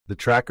The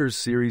Trackers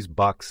series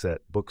box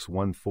set, Books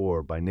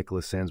 1-4 by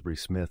Nicholas Sansbury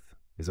Smith,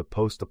 is a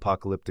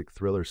post-apocalyptic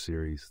thriller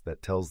series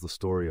that tells the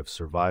story of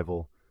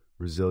survival,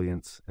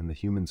 resilience, and the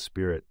human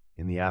spirit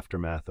in the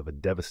aftermath of a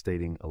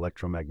devastating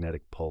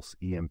electromagnetic pulse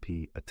EMP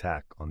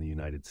attack on the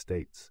United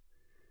States.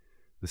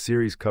 The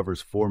series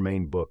covers 4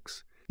 main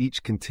books,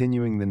 each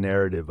continuing the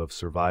narrative of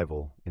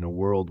survival in a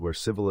world where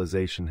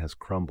civilization has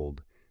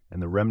crumbled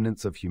and the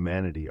remnants of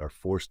humanity are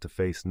forced to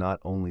face not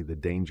only the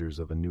dangers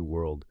of a new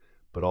world,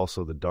 but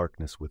also the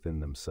darkness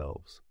within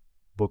themselves.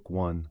 Book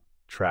 1,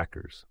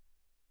 Trackers.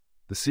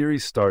 The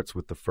series starts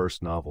with the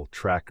first novel,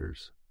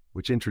 Trackers,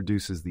 which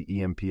introduces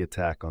the EMP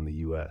attack on the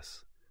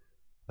U.S.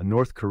 A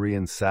North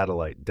Korean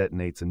satellite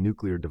detonates a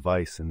nuclear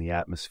device in the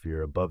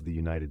atmosphere above the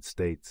United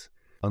States,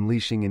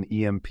 unleashing an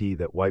EMP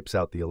that wipes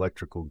out the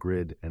electrical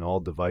grid and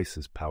all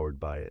devices powered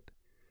by it.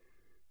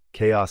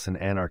 Chaos and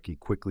anarchy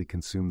quickly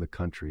consume the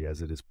country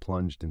as it is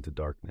plunged into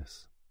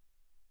darkness.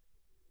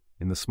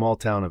 In the small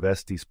town of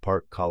Estes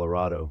Park,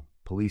 Colorado,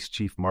 Police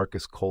Chief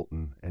Marcus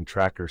Colton and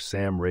tracker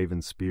Sam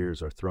Raven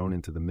Spears are thrown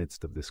into the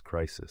midst of this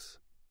crisis.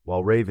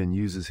 While Raven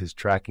uses his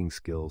tracking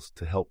skills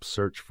to help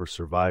search for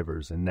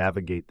survivors and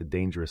navigate the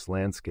dangerous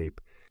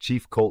landscape,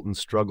 Chief Colton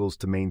struggles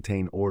to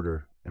maintain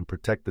order and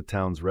protect the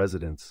town's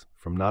residents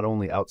from not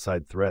only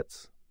outside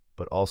threats,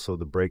 but also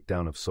the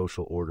breakdown of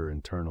social order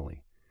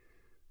internally.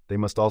 They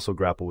must also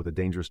grapple with a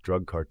dangerous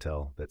drug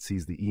cartel that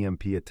sees the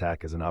EMP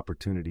attack as an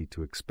opportunity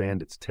to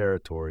expand its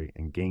territory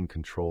and gain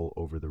control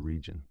over the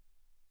region.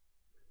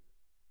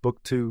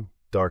 Book 2,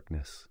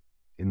 Darkness.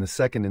 In the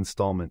second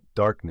installment,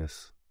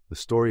 Darkness, the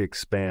story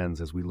expands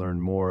as we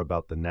learn more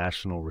about the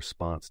national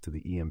response to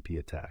the EMP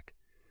attack.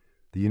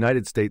 The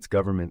United States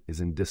government is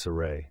in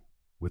disarray,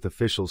 with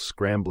officials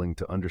scrambling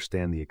to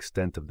understand the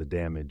extent of the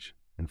damage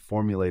and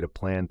formulate a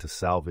plan to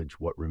salvage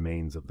what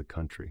remains of the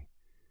country.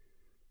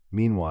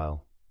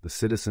 Meanwhile, the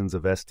citizens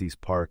of Estes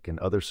Park and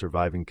other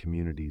surviving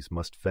communities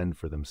must fend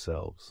for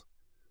themselves.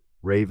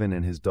 Raven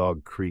and his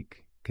dog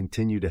Creek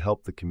continue to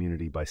help the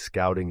community by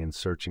scouting and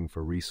searching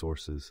for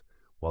resources,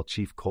 while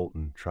Chief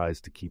Colton tries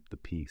to keep the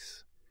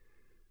peace.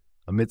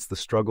 Amidst the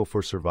struggle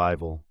for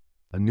survival,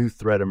 a new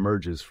threat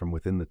emerges from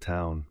within the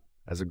town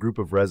as a group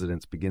of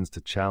residents begins to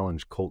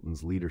challenge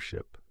Colton's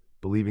leadership,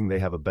 believing they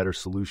have a better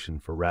solution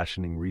for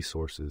rationing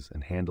resources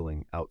and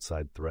handling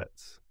outside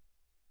threats.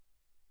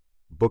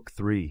 Book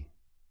 3,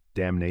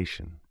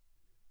 Damnation.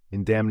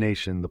 In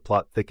Damnation, the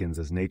plot thickens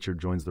as nature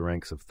joins the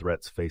ranks of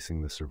threats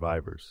facing the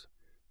survivors.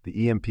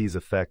 The EMP's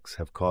effects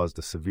have caused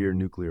a severe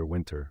nuclear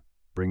winter,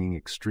 bringing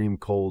extreme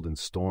cold and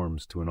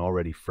storms to an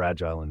already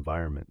fragile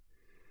environment.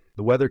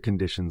 The weather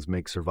conditions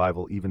make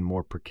survival even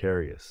more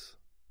precarious,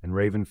 and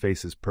Raven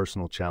faces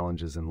personal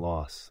challenges and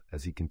loss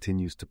as he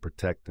continues to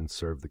protect and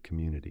serve the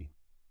community.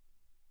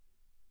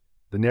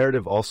 The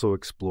narrative also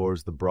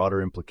explores the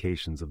broader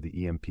implications of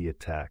the EMP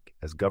attack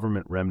as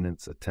government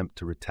remnants attempt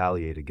to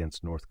retaliate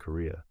against North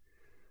Korea.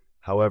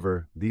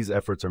 However, these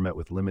efforts are met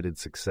with limited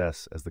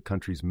success as the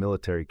country's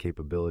military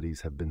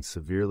capabilities have been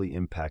severely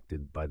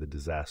impacted by the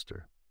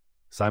disaster.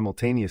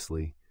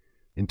 Simultaneously,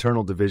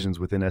 internal divisions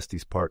within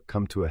Estes Park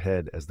come to a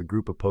head as the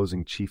group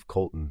opposing Chief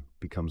Colton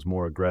becomes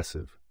more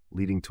aggressive,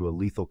 leading to a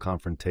lethal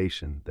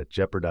confrontation that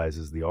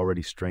jeopardizes the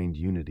already strained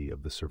unity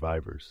of the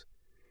survivors.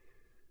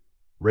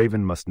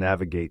 Raven must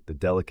navigate the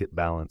delicate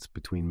balance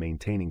between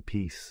maintaining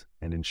peace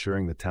and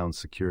ensuring the town's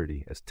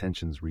security as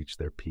tensions reach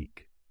their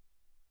peak.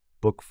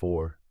 Book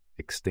 4,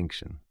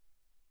 Extinction.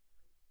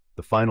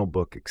 The final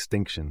book,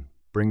 Extinction,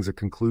 brings a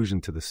conclusion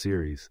to the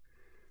series,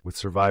 with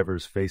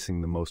survivors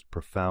facing the most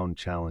profound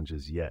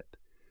challenges yet.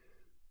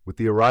 With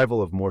the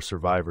arrival of more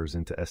survivors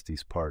into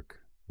Estes Park,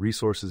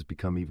 resources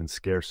become even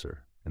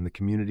scarcer, and the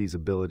community's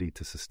ability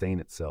to sustain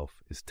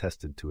itself is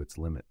tested to its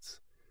limits.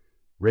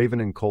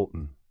 Raven and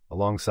Colton,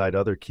 alongside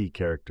other key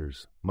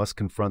characters, must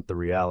confront the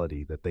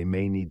reality that they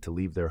may need to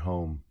leave their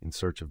home in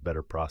search of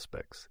better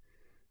prospects.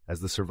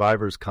 As the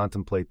survivors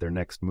contemplate their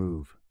next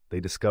move, they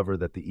discover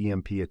that the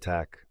EMP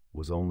attack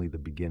was only the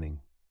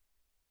beginning.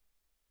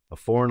 A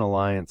foreign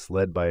alliance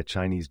led by a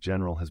Chinese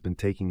general has been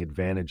taking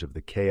advantage of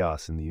the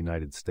chaos in the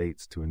United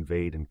States to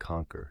invade and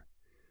conquer.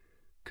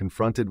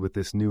 Confronted with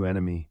this new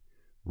enemy,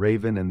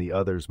 Raven and the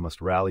others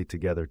must rally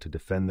together to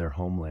defend their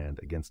homeland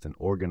against an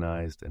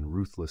organized and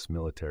ruthless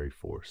military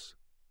force.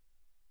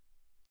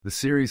 The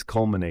series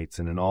culminates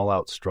in an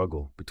all-out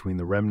struggle between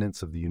the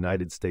remnants of the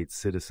United States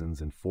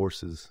citizens and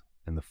forces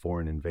and the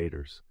foreign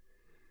invaders.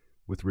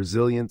 With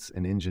resilience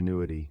and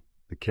ingenuity,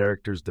 the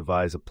characters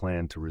devise a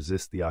plan to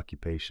resist the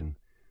occupation,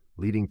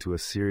 leading to a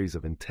series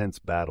of intense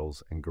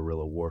battles and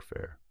guerrilla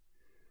warfare.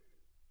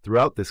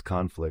 Throughout this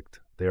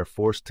conflict, they are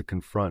forced to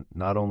confront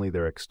not only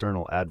their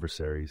external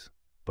adversaries,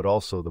 but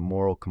also the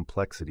moral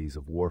complexities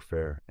of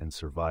warfare and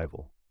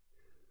survival.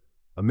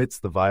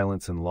 Amidst the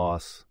violence and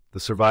loss, the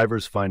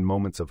survivors find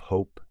moments of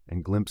hope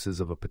and glimpses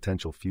of a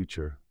potential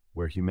future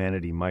where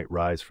humanity might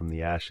rise from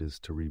the ashes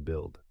to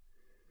rebuild.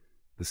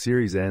 The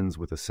series ends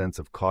with a sense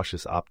of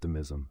cautious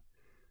optimism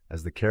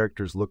as the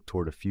characters look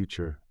toward a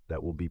future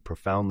that will be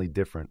profoundly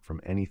different from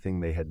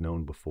anything they had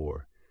known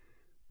before,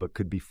 but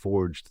could be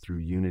forged through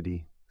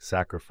unity,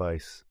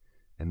 sacrifice,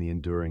 and the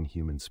enduring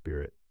human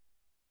spirit.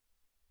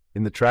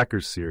 In the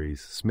Trackers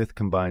series, Smith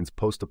combines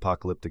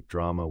post-apocalyptic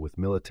drama with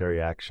military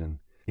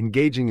action,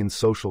 engaging in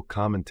social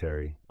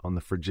commentary on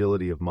the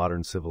fragility of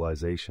modern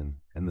civilization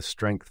and the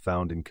strength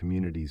found in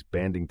communities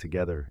banding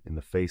together in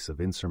the face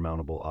of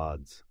insurmountable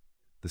odds.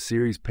 The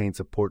series paints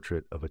a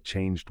portrait of a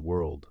changed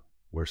world,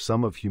 where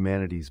some of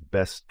humanity's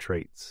best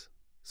traits,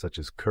 such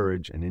as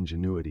courage and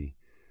ingenuity,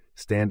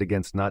 stand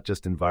against not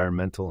just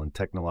environmental and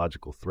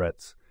technological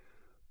threats,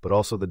 but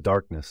also the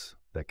darkness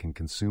that can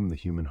consume the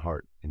human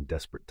heart in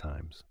desperate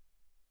times.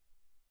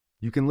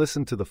 You can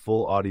listen to the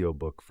full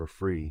audiobook for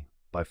free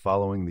by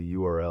following the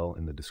URL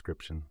in the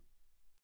description.